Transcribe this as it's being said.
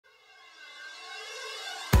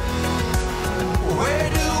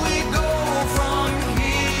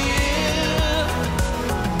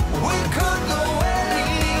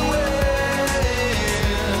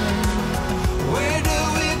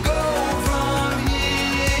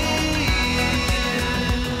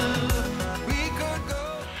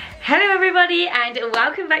everybody and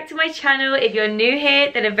welcome back to my channel. If you're new here,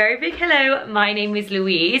 then a very big hello. My name is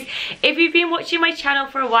Louise. If you've been watching my channel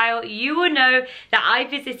for a while, you will know that I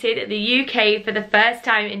visited the UK for the first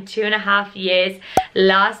time in 2.5 years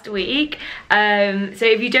last week. So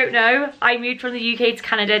if you don't know, I moved from the UK to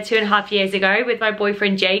Canada 2.5 years ago with my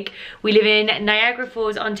boyfriend Jake. We live in Niagara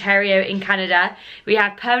Falls, Ontario in Canada. We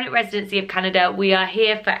have permanent residency of Canada. We are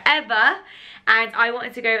here forever. And I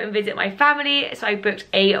wanted to go and visit my family, so I booked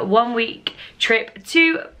a 1-week trip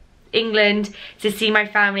to England to see my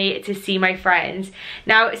family, to see my friends.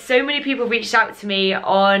 Now, so many people reached out to me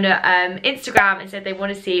on Instagram and said they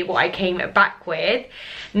want to see what I came back with.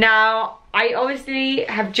 Now, I obviously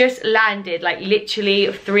have just landed like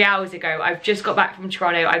literally 3 hours ago. I've just got back from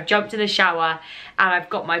Toronto. I've jumped in the shower and I've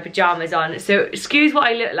got my pajamas on. So excuse what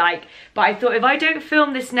I look like, but I thought if I don't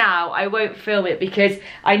film this now, I won't film it because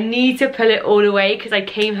I need to pull it all away because I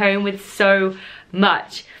came home with so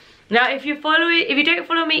much. Now, if you don't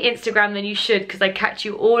follow me Instagram, then you should, because I catch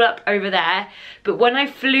you all up over there. But when I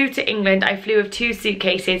flew to England, I flew with 2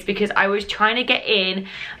 suitcases because I was trying to get in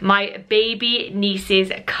my baby niece's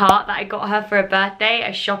cart that I got her for her birthday,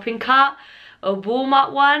 a shopping cart, a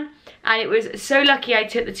Walmart one. And it was so lucky I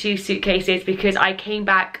took the 2 suitcases because I came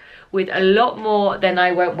back with a lot more than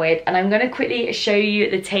I went with. And I'm going to quickly show you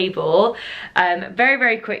the table very,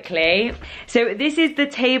 very quickly. So this is the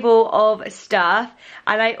table of stuff.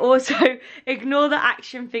 And I also ignore the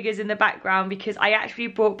action figures in the background because I actually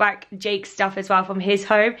brought back Jake's stuff as well from his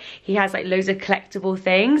home. He has like loads of collectible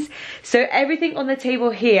things. So everything on the table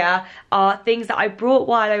here are things that I brought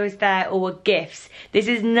while I was there or were gifts. This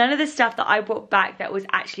is none of the stuff that I brought back that was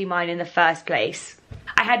actually mine in the first place.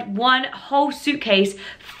 I had one whole suitcase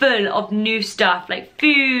full of new stuff like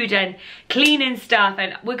food and cleaning stuff,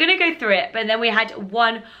 and we're gonna go through it. But then we had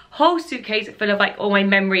one whole suitcase full of like all my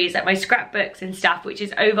memories, like my scrapbooks and stuff, which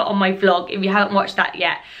is over on my vlog. If you haven't watched that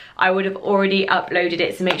yet, I would have already uploaded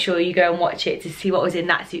it, so make sure you go and watch it to see what was in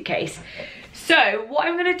that suitcase. So what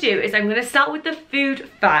I'm gonna do is I'm gonna start with the food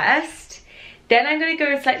first, then I'm gonna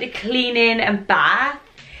go into like the cleaning and bath,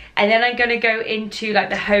 and then I'm gonna go into like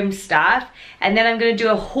the home stuff, and then I'm gonna do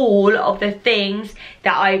a haul of the things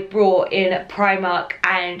that I brought in Primark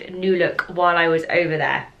and New Look while I was over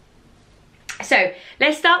there. So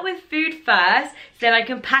let's start with food first, so then I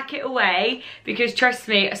can pack it away, because trust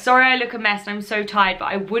me, sorry I look a mess and I'm so tired, but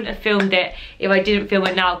I wouldn't have filmed it if I didn't film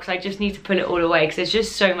it now, because I just need to pull it all away because there's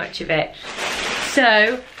just so much of it.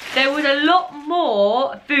 So there was a lot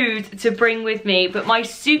more food to bring with me, but my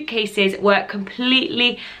suitcases were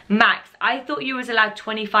completely maxed. I thought you was allowed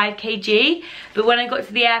 25 kg, but when I got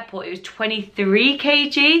to the airport, it was 23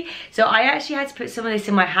 kg. So I actually had to put some of this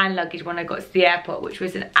in my hand luggage when I got to the airport, which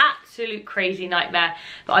was an absolute crazy nightmare.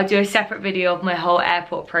 But I'll do a separate video of my whole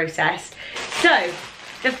airport process. So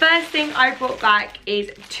the first thing I brought back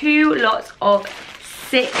is 2 lots of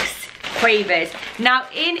 6 Quavers. Now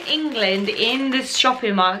in England, in the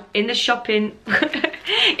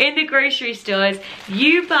grocery stores,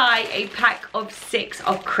 you buy a pack of 6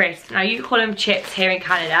 of crisps. Now you call them chips here in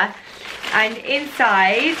Canada, and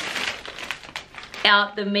inside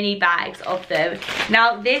are the mini bags of them.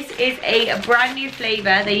 Now this is a brand new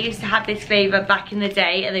flavour. They used to have this flavour back in the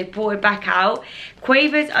day and they brought it back out.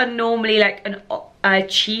 Quavers are normally like a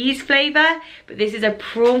cheese flavour, but this is a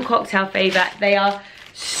prawn cocktail flavour. They are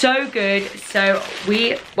so good. So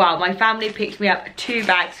my family picked me up 2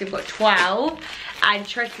 bags. We've got 12, and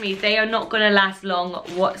trust me, they are not going to last long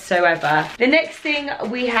whatsoever. The next thing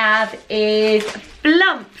we have is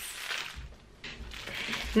flumps.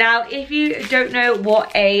 Now if you don't know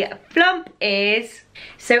what a flump is,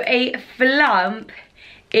 so a flump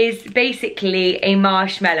is basically a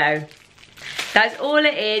marshmallow. That's all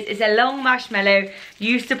it is. It's a long marshmallow.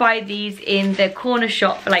 Used to buy these in the corner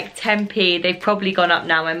shop for like 10p. They've probably gone up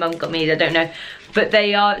now. My mum got me, I don't know. But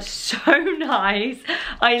they are so nice.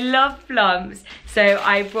 I love flumps. So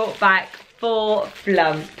I brought back 4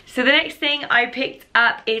 flumps. So the next thing I picked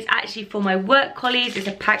up is actually for my work colleagues. It's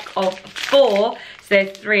a pack of 4. So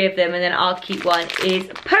there's 3 of them, and then I'll keep one, is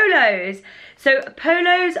polos. So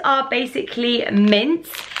polos are basically mints,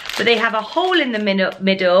 but they have a hole in the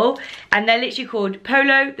middle, and they're literally called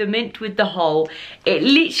Polo, the mint with the hole. It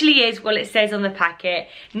literally is what it says on the packet.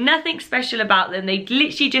 Nothing special about them. They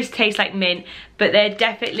literally just taste like mint, but they're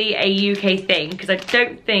definitely a UK thing because I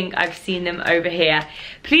don't think I've seen them over here.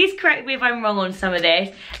 Please correct me if I'm wrong on some of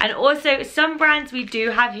this. And also, some brands we do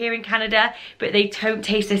have here in Canada, but they don't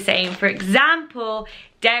taste the same. For example,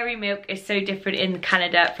 dairy milk is so different in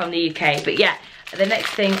Canada from the UK. But yeah, the next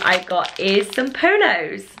thing I got is some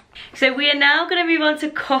polos. So we are now going to move on to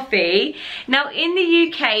coffee. Now in the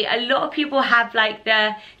UK, a lot of people have like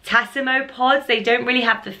the Tassimo pods. They don't really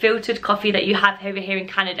have the filtered coffee that you have over here in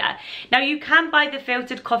Canada. Now you can buy the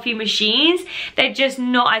filtered coffee machines. They're just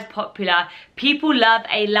not as popular. People love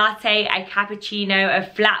a latte, a cappuccino, a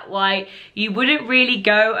flat white. You wouldn't really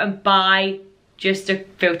go and buy just a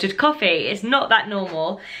filtered coffee. It's not that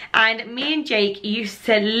normal. And me and Jake used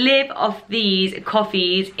to live off these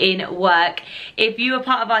coffees in work. If you were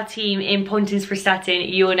part of our team in Pontins Prestatyn,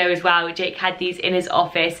 you will know as well, Jake had these in his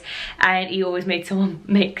office and he always made someone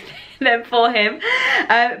make them for him.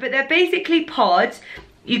 But they're basically pods.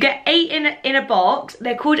 You get 8 in a box.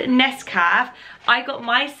 They're called Nescaf. I got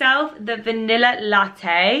myself the vanilla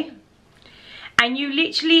latte. And you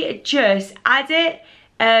literally just add it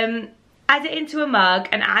into a mug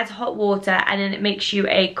and add hot water, and then it makes you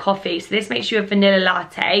a coffee. So this makes you a vanilla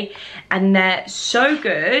latte, and they're so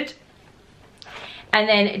good. And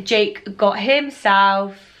then Jake got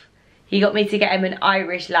himself, he got me to get him an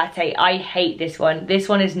Irish latte. I hate this one. This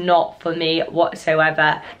one is not for me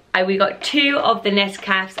whatsoever. We got 2 of the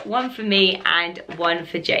Nescafs, 1 for me and 1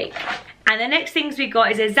 for Jake. And the next things we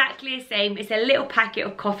got is exactly the same. It's a little packet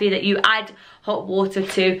of coffee that you add hot water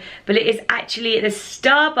to, but it is actually the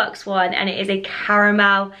Starbucks one, and it is a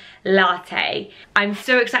caramel latte. I'm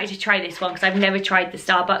so excited to try this one because I've never tried the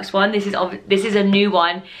Starbucks one. This is a new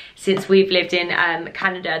one since we've lived in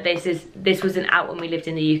Canada. This wasn't out when we lived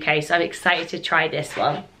in the UK, so I'm excited to try this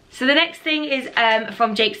one. So the next thing is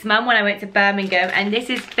from Jake's mum when I went to Birmingham, and this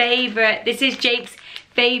is Jake's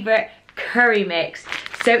favorite curry mix.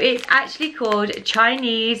 So it's actually called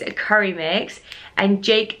Chinese curry mix, and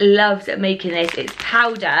Jake loves making this. It's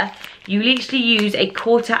powder. You literally use a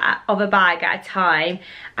quarter of a bag at a time.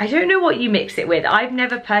 I don't know what you mix it with. I've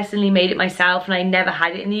never personally made it myself, and I never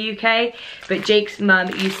had it in the UK, but Jake's mum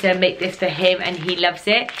used to make this for him and he loves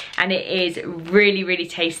it, and it is really, really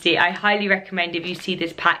tasty. I highly recommend if you see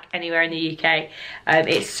this pack anywhere in the UK.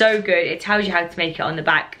 It's so good. It tells you how to make it on the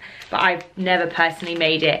back, but I've never personally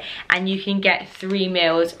made it. And you can get 3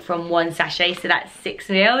 meals from 1 sachet, so that's 6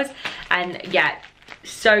 meals. And yeah,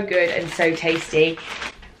 so good and so tasty.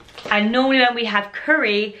 And normally when we have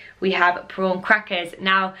curry, we have prawn crackers.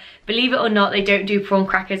 Now, believe it or not, they don't do prawn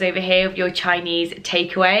crackers over here with your Chinese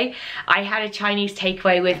takeaway. I had a Chinese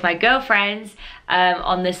takeaway with my girlfriends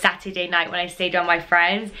on the Saturday night when I stayed on my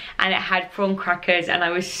friends, and it had prawn crackers, and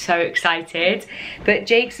I was so excited. But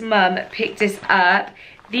Jake's mum picked us up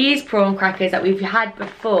these prawn crackers that we've had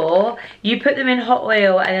before. You put them in hot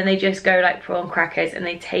oil and then they just go like prawn crackers, and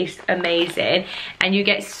they taste amazing. And you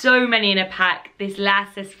get so many in a pack. This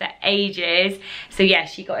lasts us for ages. So yeah,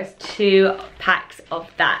 she got us 2 packs of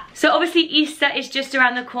that. So obviously Easter is just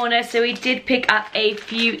around the corner, so we did pick up a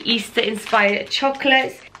few Easter inspired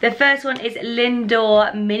chocolates. The first one is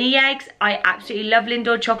Lindor mini eggs. I absolutely love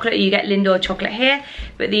Lindor chocolate. You get Lindor chocolate here,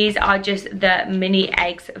 but these are just the mini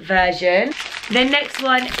eggs version. The next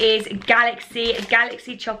one is Galaxy.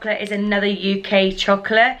 Galaxy chocolate is another UK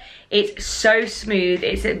chocolate. It's so smooth.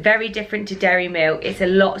 It's very different to dairy milk. It's a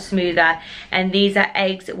lot smoother, and these are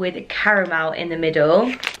eggs with caramel in the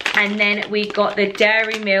middle. And then we got the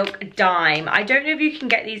dairy milk dime. I don't know if you can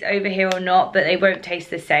get these over here or not, but they won't taste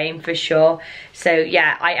the same for sure. So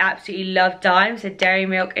yeah, I absolutely love dime. So dairy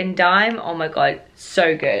milk and dime, oh my god,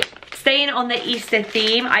 so good. Staying on the Easter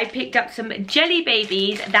theme, I picked up some jelly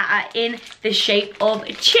babies that are in the shape of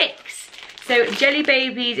chicks. So jelly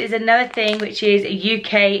babies is another thing which is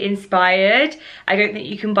UK inspired. I don't think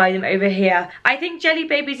you can buy them over here. I think jelly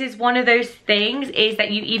babies is one of those things is that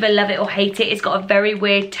you either love it or hate it. It's got a very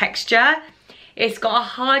weird texture. It's got a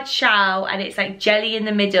hard shell and it's like jelly in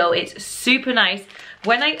the middle. It's super nice.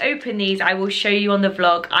 When I open these, I will show you on the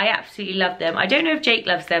vlog. I absolutely love them. I don't know if Jake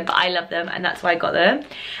loves them, but I love them, and that's why I got them.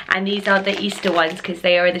 And these are the Easter ones because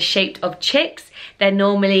they are in the shape of chicks. They're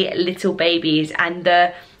normally little babies, and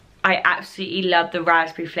I absolutely love the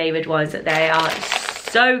raspberry flavoured ones. They are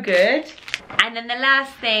so good. And then the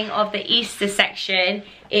last thing of the Easter section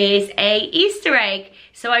is a Easter egg.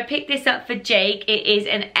 So I picked this up for Jake. It is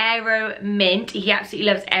an Aero Mint. He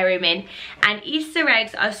absolutely loves Aero Mint. And Easter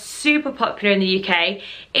eggs are super popular in the UK.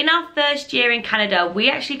 In our first year in Canada,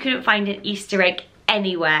 we actually couldn't find an Easter egg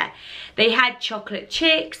anywhere. They had chocolate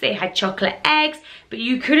chicks, they had chocolate eggs, but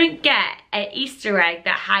you couldn't get an Easter egg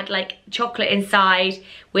that had like chocolate inside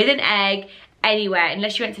with an egg anywhere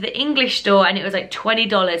unless you went to the English store, and it was like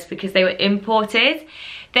 $20 because they were imported.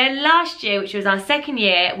 Then last year, which was our second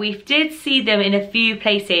year, we did see them in a few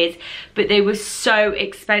places, but they were so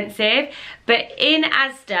expensive. But in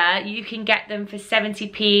ASDA, you can get them for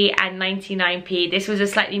 70p and 99p. This was a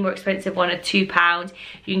slightly more expensive one at £2.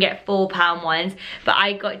 You can get £4 ones. But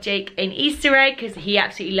I got Jake an Easter egg because he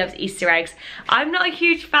absolutely loves Easter eggs. I'm not a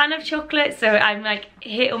huge fan of chocolate, so I'm like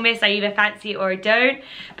hit or miss. I either fancy it or I don't.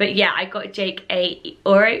 But yeah, I got Jake a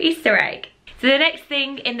Oreo Easter egg. So the next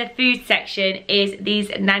thing in the food section is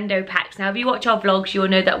these Nando packs. Now if you watch our vlogs, you'll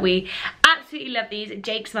know that we absolutely love these.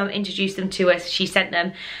 Jake's mum introduced them to us. She sent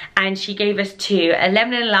them and she gave us two. A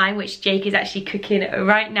lemon and lime, which Jake is actually cooking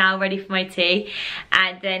right now, ready for my tea.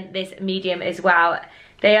 And then this medium as well.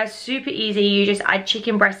 They are super easy. You just add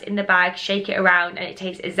chicken breast in the bag, shake it around, and it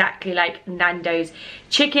tastes exactly like Nando's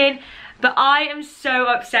chicken. But I am so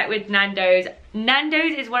upset with Nando's.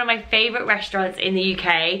 Nando's is one of my favourite restaurants in the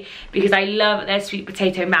UK because I love their sweet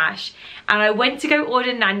potato mash. And I went to go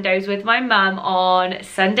order Nando's with my mum on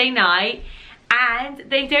Sunday night, and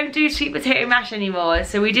they don't do sweet potato mash anymore,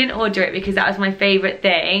 so we didn't order it because that was my favourite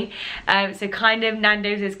thing. So kind of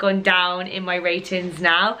Nando's has gone down in my ratings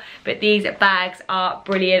now, but these bags are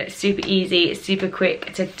brilliant, super easy, super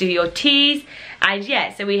quick to do your teas. And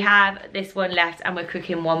yeah, so we have this one left and we're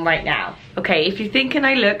cooking one right now. Okay, if you're thinking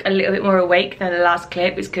I look a little bit more awake than the last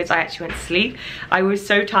clip, it's because I actually went to sleep. I was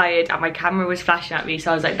so tired and my camera was flashing at me,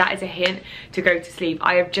 so I was like, that is a hint to go to sleep.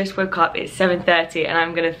 I have just woke up, it's 7:30 and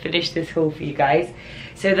I'm gonna finish this haul for you guys.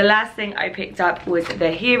 So the last thing I picked up was the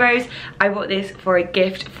Heroes. I bought this for a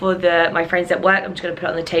gift for my friends at work. I'm just gonna put it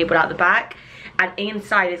on the table out the back. And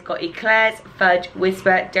inside it's got eclairs, fudge,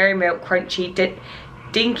 whisper, dairy milk, crunchy,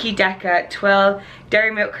 Dinky Decker, twirl,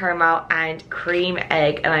 dairy milk caramel and cream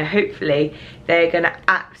egg, and hopefully they're gonna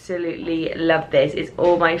absolutely love this. It's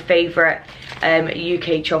all my favourite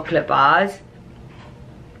UK chocolate bars,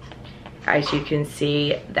 as you can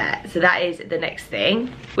see there. So that is the next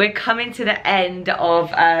thing. We're coming to the end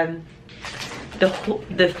of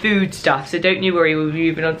the food stuff, so don't you worry, we'll be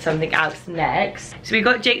moving on to something else next. So we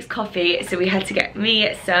got Jake's coffee, so we had to get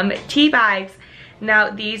me some tea bags.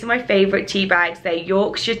 Now these are my favourite tea bags. They're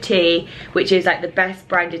Yorkshire tea, which is like the best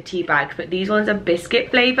branded tea bags, but these ones are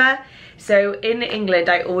biscuit flavour. So in England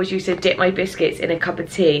I always used to dip my biscuits in a cup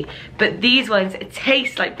of tea, but these ones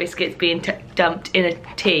taste like biscuits being dumped in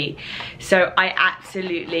a tea. So I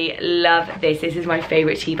absolutely love this. This is my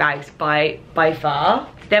favourite tea bags by far.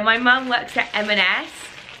 Then my mum works at M&S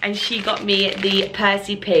and she got me the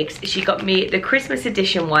Percy Pigs. She got me the Christmas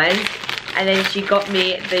edition ones, and then she got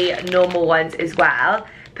me the normal ones as well.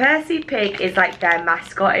 Percy Pig is like their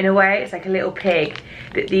mascot in a way. It's like a little pig.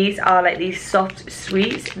 But these are like these soft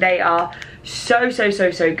sweets. They are so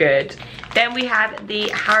good. Then we have the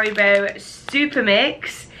Haribo Super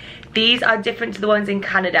Mix. These are different to the ones in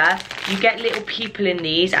Canada. You get little people in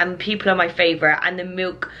these, and people are my favourite. And the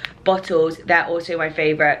milk bottles, they're also my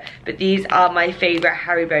favourite. But these are my favourite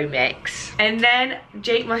Haribo mix. And then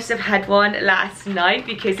Jake must have had one last night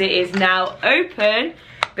because it is now open.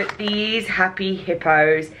 But these Happy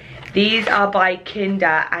Hippos, these are by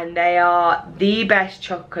Kinder and they are the best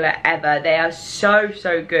chocolate ever. They are so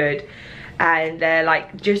good. And they're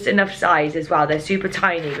like just enough size as well. They're super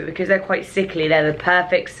tiny, but because they're quite sickly, they're the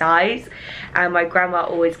perfect size. And my grandma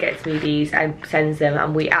always gets me these and sends them,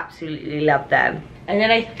 and we absolutely love them. And then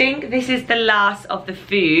I think this is the last of the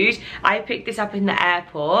food. I picked this up in the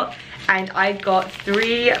airport and I got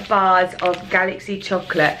 3 bars of Galaxy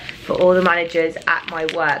chocolate for all the managers at my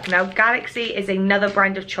work. Now Galaxy is another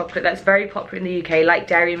brand of chocolate that's very popular in the UK, like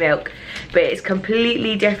dairy milk, but it's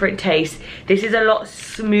completely different taste. This is a lot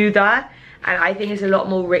smoother and I think it's a lot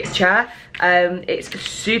more richer. It's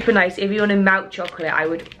super nice. If you want to melt chocolate, I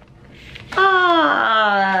would...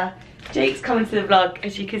 Jake's coming to the vlog.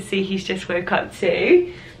 As you can see, he's just woke up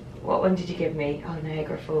too. What one did you give me? Oh,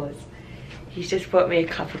 Niagara Falls. He's just brought me a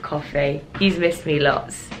cup of coffee. He's missed me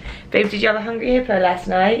lots. Babe, did you have a Hungry Hippo last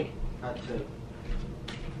night? I had 2.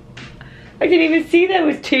 I didn't even see there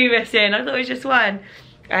was 2 missing. I thought it was just 1.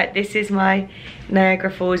 This is my Niagara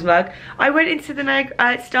Falls mug. I went into the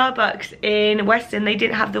Starbucks in Weston. They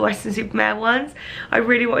didn't have the Weston-Super-Mare ones. I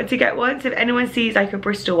really wanted to get one. So if anyone sees like a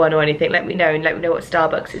Bristol one or anything, let me know, and let me know what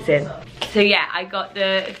Starbucks it's in. So yeah, I got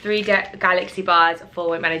the 3 Galaxy bars for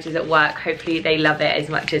my managers at work. Hopefully they love it as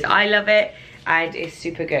much as I love it, and it's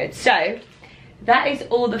super good. So that is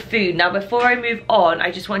all the food. Now before I move on, I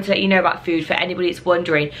just want to let you know about food for anybody that's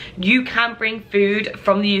wondering. You can bring food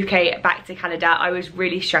from the UK back to Canada. I was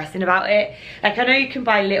really stressing about it. Like, I know you can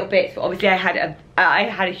buy little bits, but obviously I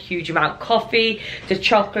had a huge amount. Coffee, to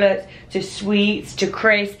chocolates, to sweets, to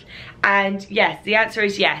crisps. And yes, the answer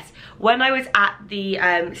is yes. When I was at the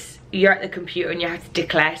you're at the computer and you have to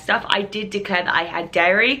declare stuff, I did declare that I had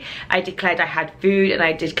dairy, I declared I had food, and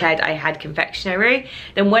I declared I had confectionery.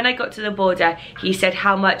 Then when I got to the border, he said,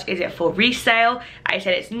 how much is it for resale? I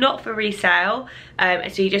said it's not for resale,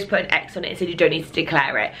 so you just put an X on it and said you don't need to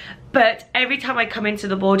declare it. But every time I come into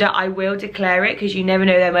the border, I will declare it, because you never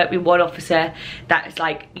know, there might be one officer that's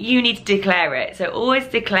like, you need to declare it. So always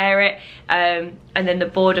declare it, and then the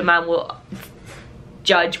border man will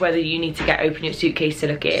judge whether you need to open your suitcase to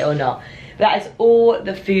look at it or not. That is all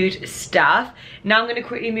the food stuff. Now I'm going to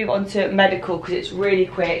quickly move on to medical, because it's really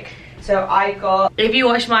quick. So I got, if you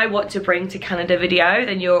watch my what to bring to Canada video,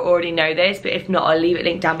 then you'll already know this, but if not, I'll leave it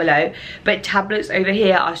linked down below. But tablets over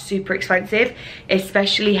here are super expensive,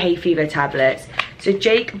 especially hay fever tablets. So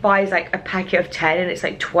Jake buys like a packet of 10 and it's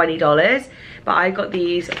like $20. But I got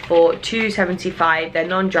these for $2.75. They're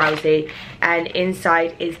non-drowsy, and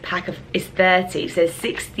inside is 30, so there's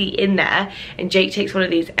 60 in there. And Jake takes one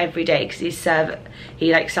of these every day because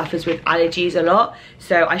he like suffers with allergies a lot.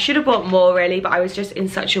 So I should have bought more really, but I was just in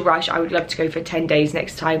such a rush. I would love to go for 10 days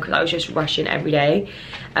next time, because I was just rushing every day.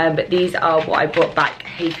 But these are what I brought back,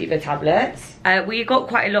 hay fever tablets. We got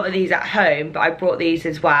quite a lot of these at home, but I brought these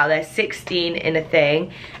as well. They're 16 in a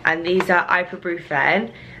thing, and these are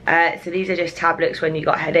ibuprofen. So these are just tablets when you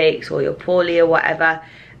got headaches or you're poorly or whatever.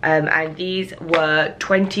 And these were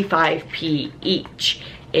 25p each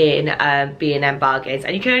in B&M Bargains.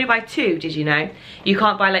 And you can only buy 2, did you know? You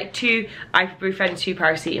can't buy like 2 ibuprofen, 2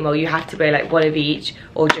 paracetamol. You have to buy like 1 of each,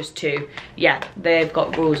 or just 2. Yeah, they've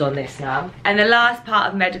got rules on this now. And the last part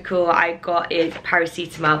of medical I got is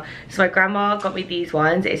paracetamol. So my grandma got me these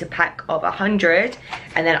ones. It's a pack of 100.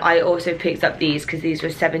 And then I also picked up these, because these were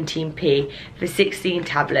 17p for 16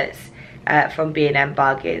 tablets. From B&M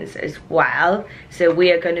Bargains as well. So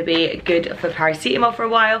we are going to be good for paracetamol for a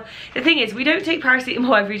while. The thing is, we don't take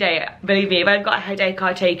paracetamol every day. Believe me, if I've got a headache,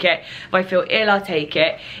 I'll take it. If I feel ill, I'll take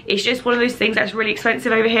it. It's just one of those things that's really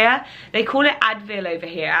expensive over here. They call it Advil over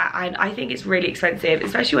here, and I think it's really expensive,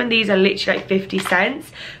 especially when these are literally like 50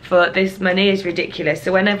 cents for this money. Is ridiculous.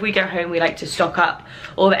 So whenever we go home, we like to stock up,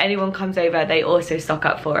 or if anyone comes over, they also stock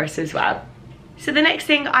up for us as well. So the next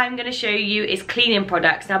thing I'm going to show you is cleaning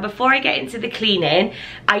products. Now before I get into the cleaning,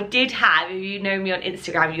 I did have, if you know me on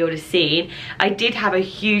Instagram, you would have seen, I did have a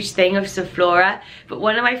huge thing of Soflora, but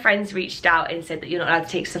one of my friends reached out and said that you're not allowed to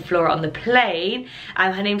take Soflora on the plane.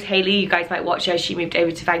 Her name's Hayley, you guys might watch her. She moved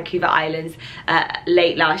over to Vancouver Islands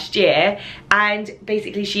late last year, and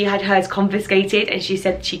basically she had hers confiscated, and she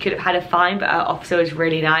said she could have had a fine, but our officer was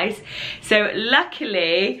really nice. So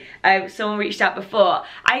luckily, someone reached out before.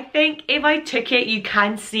 I think if I took it, you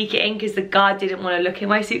can sneak it in, because the guard didn't want to look in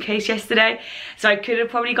my suitcase yesterday, so I could have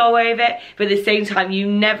probably got away with it. But at the same time, you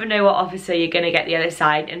never know what officer you're going to get the other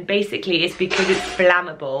side, and basically it's because it's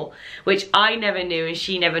flammable, which I never knew and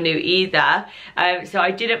she never knew either. So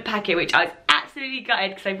I didn't pack it, which I was absolutely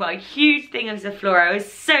gutted, because I bought a huge thing of Zoflora. I was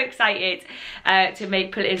so excited to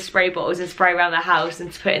put it in spray bottles and spray around the house and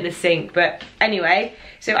to put it in the sink. But anyway,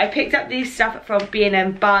 so I picked up these stuff from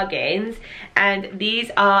B&M Bargains, and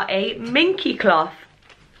these are a minky cloth.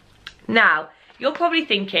 Now, you're probably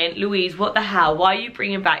thinking, Louise, what the hell? Why are you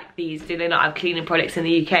bringing back these? Do they not have cleaning products in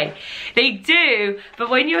the UK? They do, but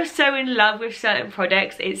when you're so in love with certain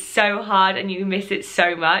products, it's so hard and you miss it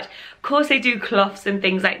so much. Of course, they do cloths and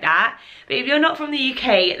things like that. But if you're not from the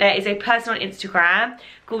UK, there is a person on Instagram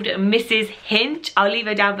called Mrs. Hint. I'll leave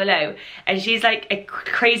her down below. And she's like a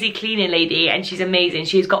crazy cleaning lady, and she's amazing.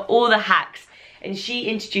 She's got all the hacks, and she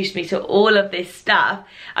introduced me to all of this stuff.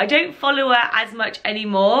 I don't follow her as much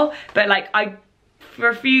anymore, but like for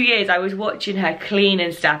a few years I was watching her clean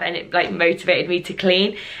and stuff, and it like motivated me to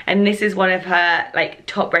clean. And this is one of her like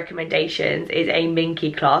top recommendations, is a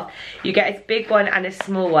minky cloth. You get a big one and a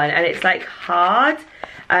small one, and it's like hard.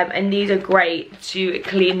 And these are great to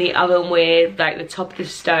clean the oven with, like the top of the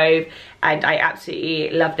stove, and I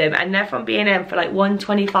absolutely love them. And they're from B&M for like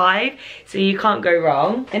 $1.25, so you can't go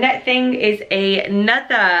wrong. The next thing is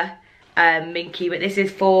another minky, but this is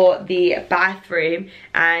for the bathroom,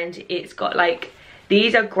 and it's got like,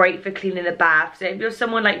 these are great for cleaning the bath. So if you're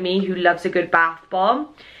someone like me who loves a good bath bomb,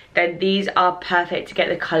 then these are perfect to get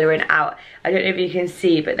the colouring out. I don't know if you can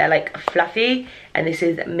see, but they're like fluffy, and this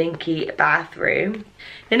is Minky Bathroom.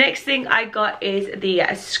 The next thing I got is the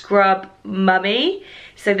Scrub Mummy.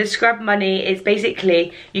 So the Scrub Mummy is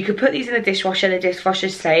basically, you could put these in the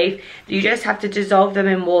dishwasher's safe. You just have to dissolve them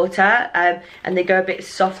in water, and they go a bit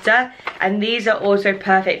softer. And these are also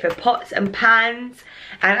perfect for pots and pans.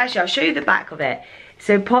 And actually, I'll show you the back of it.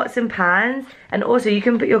 So pots and pans, and also you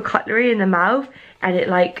can put your cutlery in the mouth, and it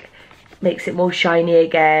like makes it more shiny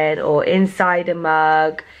again, or inside a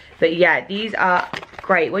mug. But yeah, these are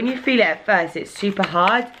great. When you feel it at first, it's super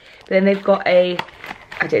hard, but then they've got a,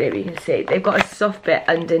 I don't know if you can see, they've got a soft bit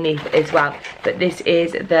underneath as well. But this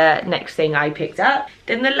is the next thing I picked up.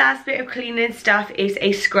 Then the last bit of cleaning stuff is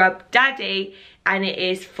a Scrub Daddy, and it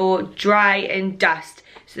is for dry and dust.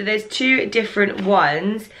 So there's two different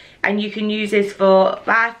ones, and you can use this for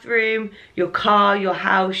bathroom, your car, your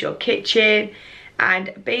house, your kitchen.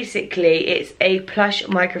 And basically it's a plush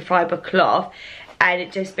microfiber cloth, and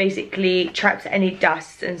it just basically traps any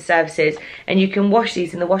dust and surfaces, and you can wash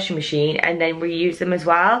these in the washing machine and then reuse them as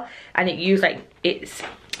well. And it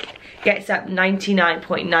gets up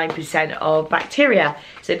 99.9% of bacteria.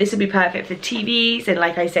 So this would be perfect for TVs and,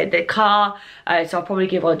 like I said, the car. So I'll probably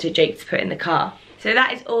give one to Jake to put in the car. So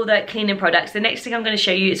that is all the cleaning products. The next thing I'm going to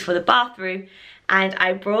show you is for the bathroom, and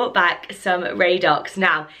I brought back some Radox.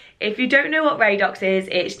 Now, if you don't know what Radox is,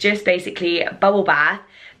 it's just basically a bubble bath,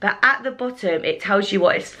 but at the bottom it tells you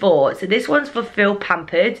what it's for. So this one's for feel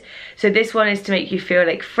pampered. So this one is to make you feel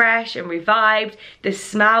like fresh and revived. The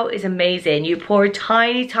smell is amazing. You pour a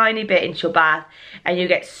tiny bit into your bath and you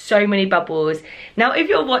get so many bubbles. Now if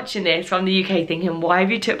you're watching this from the UK thinking, why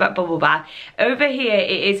have you took back bubble bath? Over here it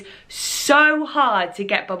is so hard to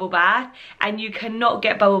get bubble bath, and you cannot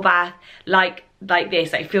get bubble bath like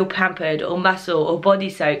this, like Feel Pampered or Muscle or Body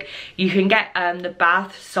Soak. You can get the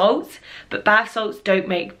bath salts, but bath salts don't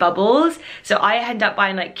make bubbles. So I end up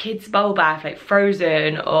buying like kids bubble bath, like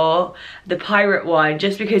Frozen or the pirate one,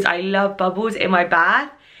 just because I love bubbles in my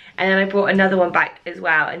bath. And then I brought another one back as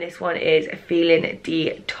well, and this one is Feeling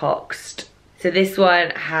Detoxed. So this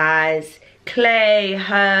one has clay,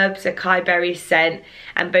 herbs, acai berry scent,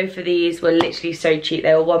 and both of these were literally so cheap.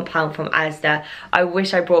 They were £1 from ASDA. I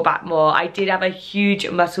wish I brought back more. I did have a huge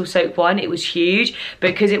muscle soap one. It was huge, but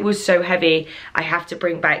because it was so heavy, I have to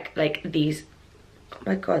bring back like these. Oh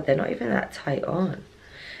my god, they're not even that tight on.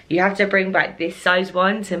 You have to bring back this size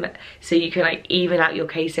one so you can like even out your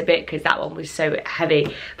case a bit, because that one was so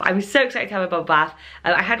heavy. But I'm so excited to have a bubble bath.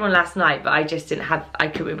 I had one last night, but I just didn't have, I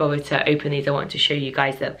couldn't be bothered to open these. I wanted to show you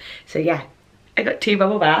guys them. So yeah, I got 2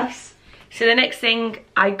 bubble baths. So the next thing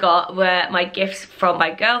I got were my gifts from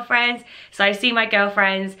my girlfriends. So I see my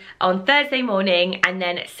girlfriends on Thursday morning, and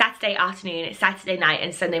then Saturday afternoon, Saturday night,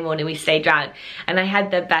 and Sunday morning we stayed round. And I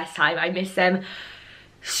had the best time. I miss them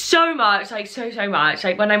so much, like so much.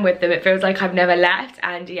 Like when I'm with them it feels like I've never left,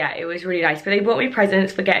 and yeah, it was really nice. But they bought me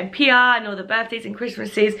presents for getting PR and all the birthdays and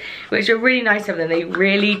Christmases, which were really nice of them. They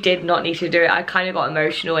really did not need to do it. I kind of got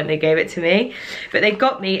emotional when they gave it to me. But they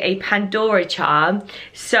got me a Pandora charm.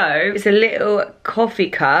 So it's a little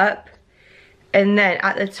coffee cup, and then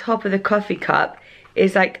at the top of the coffee cup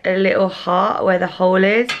is like a little heart where the hole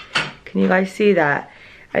is. Can you guys see that?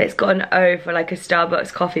 And it's got an O for like a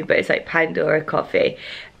Starbucks coffee, but it's like Pandora coffee.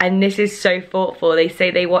 And this is so thoughtful. They say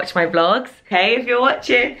they watch my vlogs, okay, if you're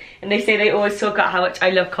watching. And they say they always talk about how much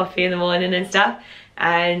I love coffee in the morning and stuff.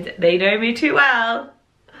 And they know me too well.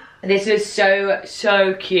 This is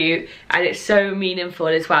so cute, and it's so meaningful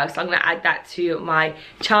as well. So I'm gonna add that to my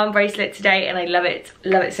charm bracelet today, and I love it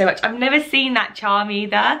so much. I've never seen that charm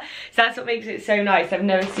either, so that's what makes it so nice. I've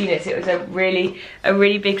never seen it, so it was a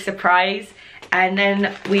really big surprise. And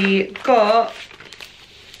then we got,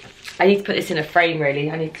 I need to put this in a frame really.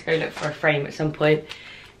 I need to go look for a frame at some point.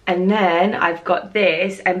 And then I've got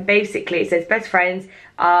this, and basically it says best friends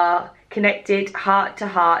are connected heart to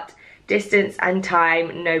heart, distance and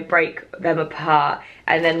time, no break them apart.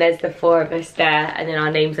 And then there's the 4 of us there, and then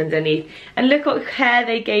our names underneath. And look what hair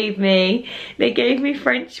they gave me. They gave me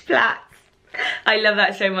French plaits. I love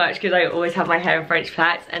that so much because I always have my hair in French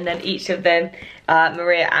plaits. And then each of them,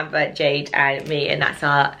 Maria, Amber, Jade and me, and that's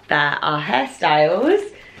our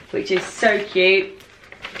hairstyles, which is so cute.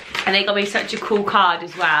 And they got me such a cool card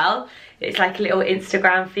as well. It's like a little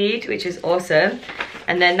Instagram feed, which is awesome.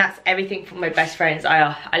 And then that's everything from my best friends.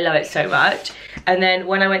 I love it so much. And then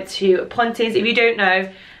when I went to Pontins, if you don't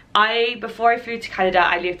know, before I flew to Canada,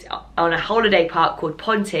 I lived on a holiday park called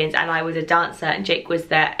Pontins, and I was a dancer, and Jake was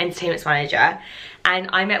the entertainment manager. And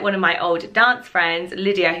I met one of my old dance friends,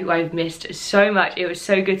 Lydia, who I've missed so much. It was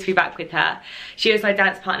so good to be back with her. She was my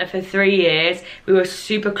dance partner for 3 years. We were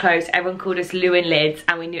super close. Everyone called us Lou and Lids,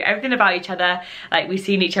 and we knew everything about each other. Like, we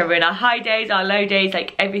seen each other in our high days, our low days,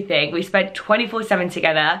 like everything. We spent 24/7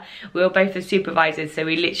 together. We were both the supervisors, so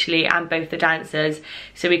we literally, and both the dancers.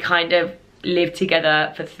 So we kind of lived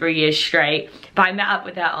together for 3 years straight. But I met up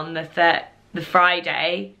with her on the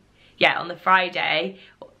Friday. Yeah, on the Friday.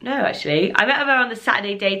 No, actually, I met her on the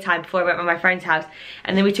Saturday daytime before I went to my friend's house,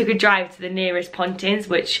 and then we took a drive to the nearest Pontins,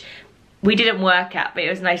 which we didn't work at, but it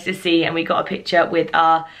was nice to see, and we got a picture with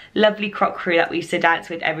our lovely croc crew that we used to dance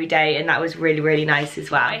with every day, and that was really, really nice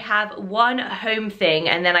as well. I have one home thing,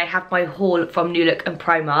 and then I have my haul from New Look and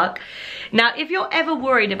Primark. Now, if you're ever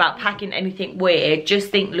worried about packing anything weird,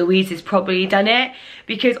 just think Louise has probably done it,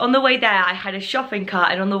 because on the way there I had a shopping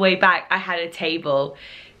cart, and on the way back I had a table.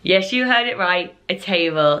 Yes, you heard it right, a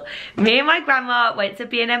table. Me and my grandma went to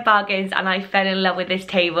B&M Bargains and I fell in love with this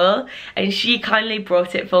table, and she kindly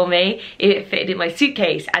brought it for me. It fitted in my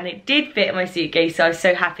suitcase, and it did fit in my suitcase, so I was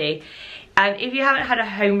so happy. If you haven't had a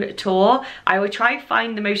home tour, I will try and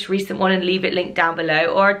find the most recent one and leave it linked down below,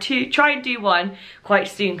 or try and do one quite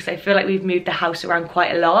soon, because I feel like we've moved the house around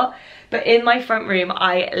quite a lot. But in my front room,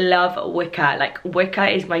 I love wicker. Like, wicker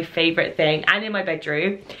is my favourite thing, and in my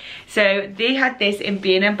bedroom. So they had this in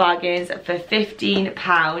B&M Bargains for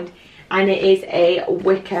 £15, and it is a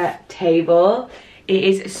wicker table. It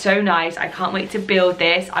is so nice. I can't wait to build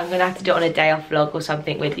this. I'm gonna have to do it on a day off vlog or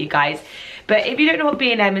something with you guys. But if you don't know what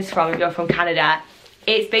B&M is from, if you're from Canada,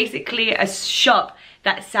 it's basically a shop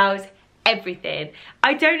that sells everything.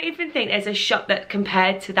 I don't even think there's a shop that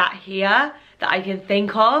compared to that here that I can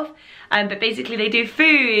think of. But basically they do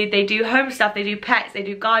food, they do home stuff, they do pets, they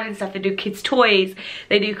do garden stuff, they do kids toys,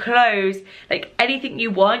 they do clothes. Like, anything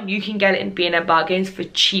you want, you can get it in B&M Bargains for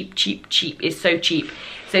cheap, cheap, cheap. It's so cheap.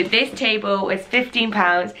 So this table was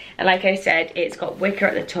 £15, and like I said, it's got wicker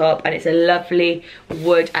at the top and it's a lovely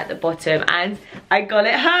wood at the bottom, and I got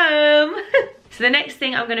it home. So the next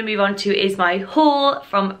thing I'm going to move on to is my haul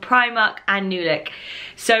from Primark and New Look.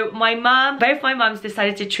 So both my mums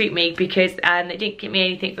decided to treat me because they didn't get me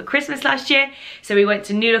anything for Christmas last year. So we went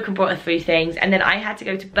to New Look and brought a few things, and then I had to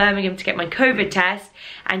go to Birmingham to get my COVID test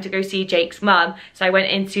and to go see Jake's mum. So I went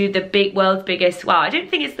into the world's biggest, well, I don't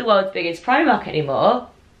think it's the world's biggest Primark anymore.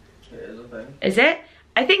 It is, I think. Is it?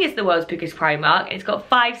 I think it's the world's biggest Primark. It's got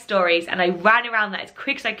 5 stories, and I ran around that as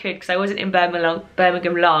quick as I could because I wasn't in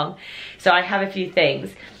Birmingham long. So I have a few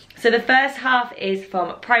things. So the first half is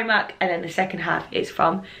from Primark, and then the second half is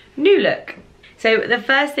from New Look. So the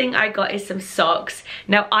first thing I got is some socks.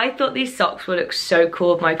 Now, I thought these socks would look so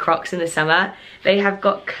cool with my Crocs in the summer. They have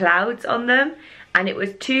got clouds on them, and it was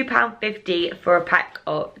 £2.50 for a pack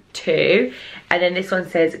of 2. And then this one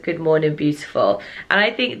says good morning beautiful, and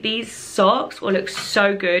I think these socks will look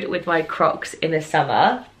so good with my Crocs in the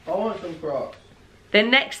summer. I want some Crocs. The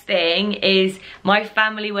next thing is, my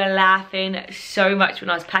family were laughing so much when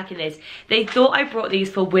I was packing this. They thought I brought these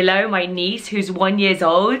for Willow, my niece, who's 1 year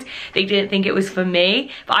old. They didn't think it was for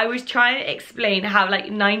me, but I was trying to explain how like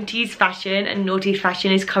 90s fashion and naughty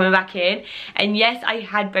fashion is coming back in. And yes, I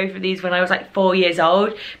had both of these when I was like 4 years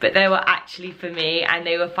old, but they were actually for me, and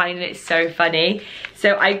they were finding it so funny.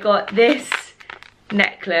 So I got this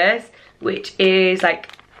necklace, which is like,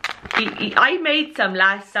 I made some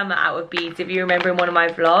last summer out of beads, if you remember in one of my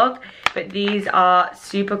vlogs, but these are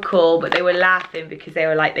super cool. But they were laughing because they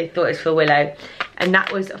were like, they thought it was for Willow, and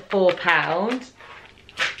that was £4.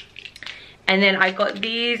 And then I got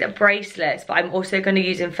these bracelets, but I'm also going to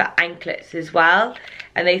use them for anklets as well,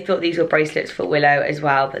 and they thought these were bracelets for Willow as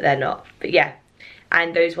well, but they're not. But yeah,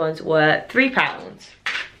 and those ones were £3.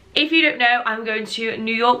 If you don't know, I'm going to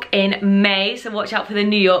New York in May, so watch out for the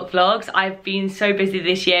New York vlogs. I've been so busy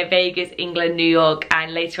this year, Vegas, England, New York,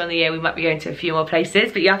 and later on in the year we might be going to a few more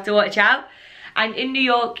places, but you have to watch out. And in New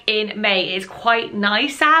York in May, it's quite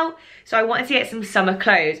nice out, so I wanted to get some summer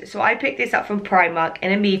clothes. So I picked this up from Primark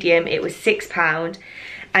in a medium. It was £6,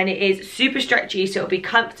 and it is super stretchy, so it'll be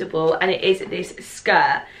comfortable, and it is this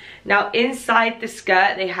skirt. Now inside the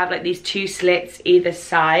skirt, they have like these 2 slits either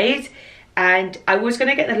side. And I was going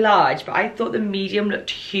to get the large, but I thought the medium looked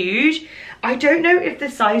huge. I don't know if the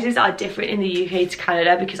sizes are different in the UK to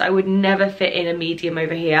Canada, because I would never fit in a medium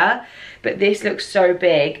over here. But this looks so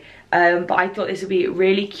big. But I thought this would be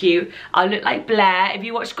really cute. I'll look like Blair. If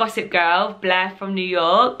you watch Gossip Girl, Blair from New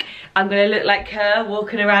York, I'm going to look like her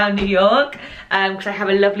walking around New York. Because I have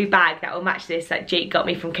a lovely bag that will match this that Jake got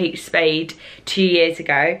me from Kate Spade 2 years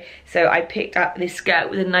ago. So I picked up this skirt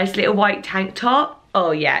with a nice little white tank top.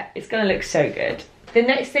 Oh yeah, it's gonna look so good. The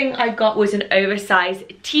next thing I got was an oversized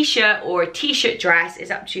t-shirt or a t-shirt dress. It's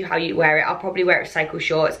up to how you wear it. I'll probably wear it with cycle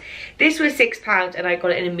shorts. This was £6, and I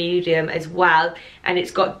got it in a medium as well, and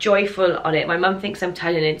it's got joyful on it. My mum thinks I'm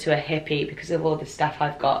turning into a hippie because of all the stuff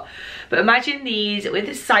I've got. But imagine these with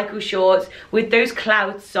the cycle shorts, with those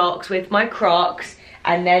cloud socks, with my Crocs,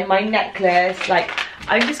 and then my necklace. Like,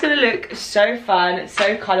 I'm just gonna look so fun,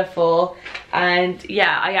 so colourful, and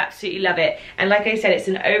yeah, I absolutely love it. And like I said, it's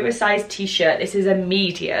an oversized t-shirt. This is a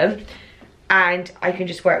medium, and I can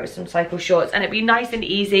just wear it with some cycle shorts, and it'd be nice and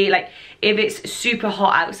easy. Like if it's super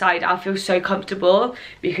hot outside, I'll feel so comfortable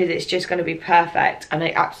because it's just going to be perfect, and I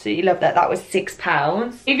absolutely love that. That was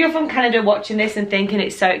 £6. If you're from Canada watching this and thinking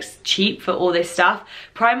it's so cheap for all this stuff,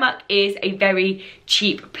 Primark is a very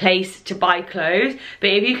cheap place to buy clothes, but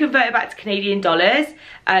if you convert it back to Canadian dollars,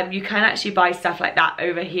 you can actually buy stuff like that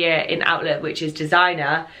over here in Outlet, which is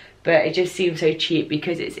designer, but it just seems so cheap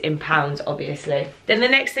because it's in pounds, obviously. Then the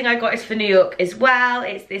next thing I got is for New York as well.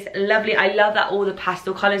 It's this lovely, I love that all the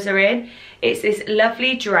pastel colours are in. It's this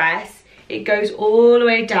lovely dress. It goes all the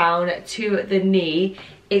way down to the knee.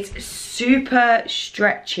 It's super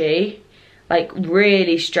stretchy, like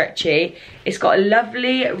really stretchy. It's got a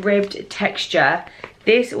lovely ribbed texture.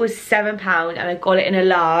 This was £7 and I got it in a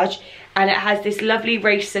large, and it has this lovely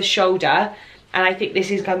racer shoulder. And I think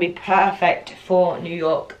this is going to be perfect for New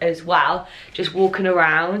York as well, just walking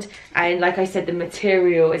around. And like I said, the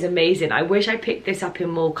material is amazing. I wish I picked this up in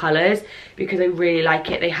more colours because I really like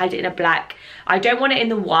it. They had it in a black. I don't want it in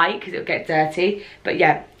the white because it'll get dirty, but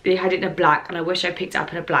yeah, they had it in a black, and I wish I picked it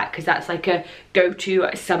up in a black because that's like a go-to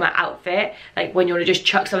summer outfit. Like when you want to just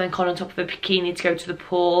chuck something on top of a bikini to go to the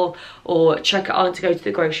pool, or chuck it on to go to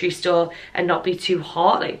the grocery store and not be too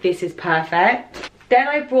hot. Like this is perfect. Then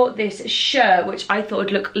I brought this shirt, which I thought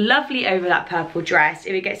would look lovely over that purple dress.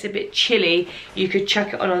 If it gets a bit chilly, you could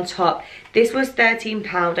chuck it on top. This was £13.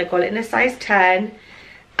 I got it in a size 10,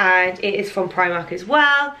 and it is from Primark as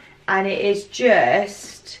well. And it is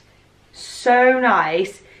just so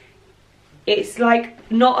nice. It's like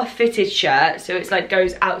not a fitted shirt, so it's like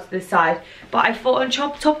goes out to the side. But I thought on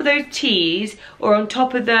top of those tees, or on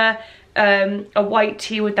top of the a white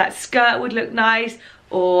tee with that skirt would look nice,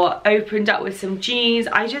 or opened up with some jeans.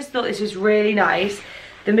 I just thought this was really nice.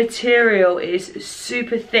 The material is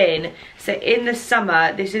super thin, so in the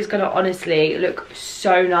summer this is gonna honestly look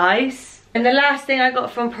so nice. And the last thing I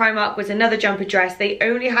got from Primark was another jumper dress. They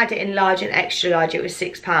only had it in large and extra large. It was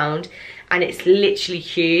 £6 and it's literally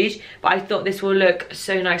huge, but I thought this will look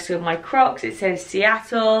so nice with my Crocs. It says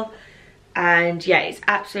Seattle, and yeah, it's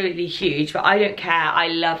absolutely huge, but I don't care. I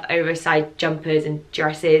love oversized jumpers and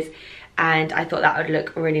dresses, and I thought that would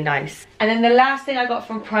look really nice. And then the last thing I got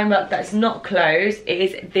from Primark that's not clothes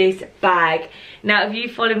is this bag. Now if you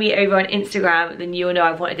follow me over on Instagram, then you'll know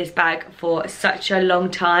I've wanted this bag for such a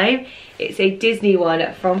long time. It's a Disney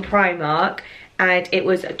one from Primark, and it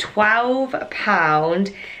was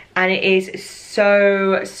 £12, and it is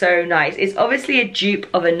so nice. It's obviously a dupe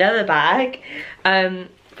of another bag,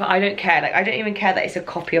 but I don't care. Like I don't even care that it's a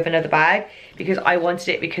copy of another bag, because I wanted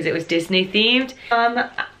it because it was Disney themed.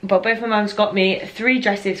 But both my mums got me 3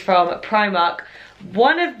 dresses from Primark.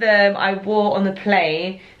 One of them I wore on the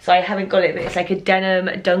plane, so I haven't got it, but it's like a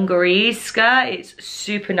denim dungaree skirt. It's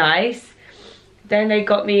super nice. Then they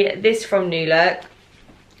got me this from New Look.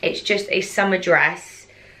 It's just a summer dress.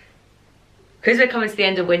 Because we're coming to the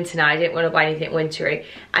end of winter now, I didn't want to buy anything wintry.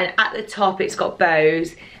 And at the top it's got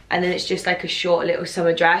bows, and then it's just like a short little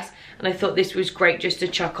summer dress. And I thought this was great just to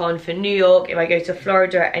chuck on for New York. If I go to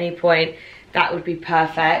Florida at any point, that would be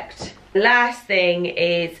perfect. Last thing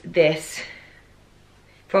is this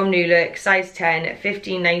from New Look, size 10,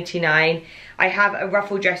 $15.99. I have a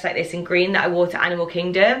ruffle dress like this in green that I wore to Animal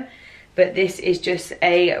Kingdom, but this is just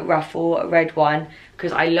a ruffle red one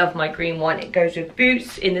because I love my green one. It goes with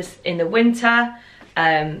boots in the winter,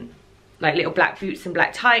 like little black boots and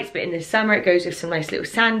black tights, but in the summer it goes with some nice little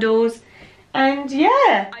sandals. And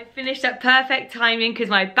yeah, I finished at perfect timing because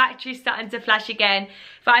my battery's starting to flash again.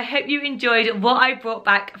 But I hope you enjoyed what I brought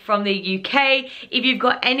back from the UK. If you've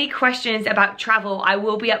got any questions about travel, I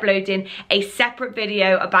will be uploading a separate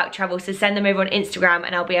video about travel, so send them over on Instagram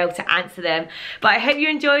and I'll be able to answer them. But I hope you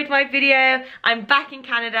enjoyed my video. I'm back in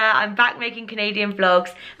Canada, I'm back making Canadian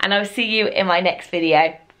vlogs, and I'll see you in my next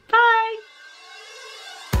video. Bye!